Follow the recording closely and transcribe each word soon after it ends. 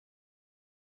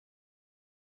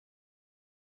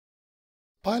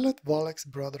Pilot Volex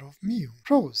Brother of Mew.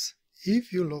 Pros: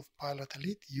 if you love Pilot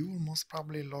Elite, you will most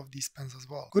probably love these pens as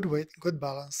well. Good weight, good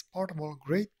balance, portable,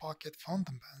 great pocket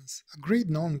fountain pens. A great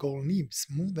non-gold nib,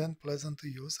 smooth and pleasant to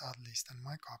use, at least in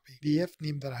my copy. The F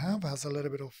nib that I have has a little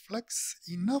bit of flex,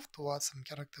 enough to add some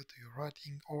character to your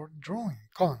writing or drawing.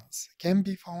 Cons: can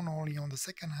be found only on the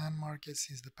second-hand market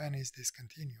since the pen is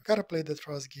discontinued. Gotta play the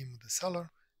trust game with the seller.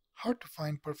 Hard to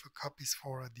find perfect copies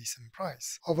for a decent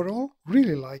price. Overall,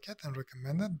 really like it and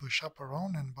recommend it, but shop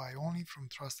around and buy only from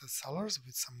trusted sellers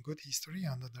with some good history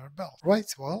under their belt.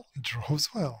 Writes well, draws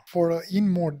well. For a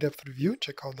more depth review,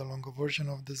 check out the longer version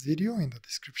of this video in the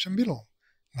description below.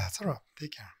 That's a wrap.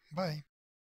 Take care. Bye.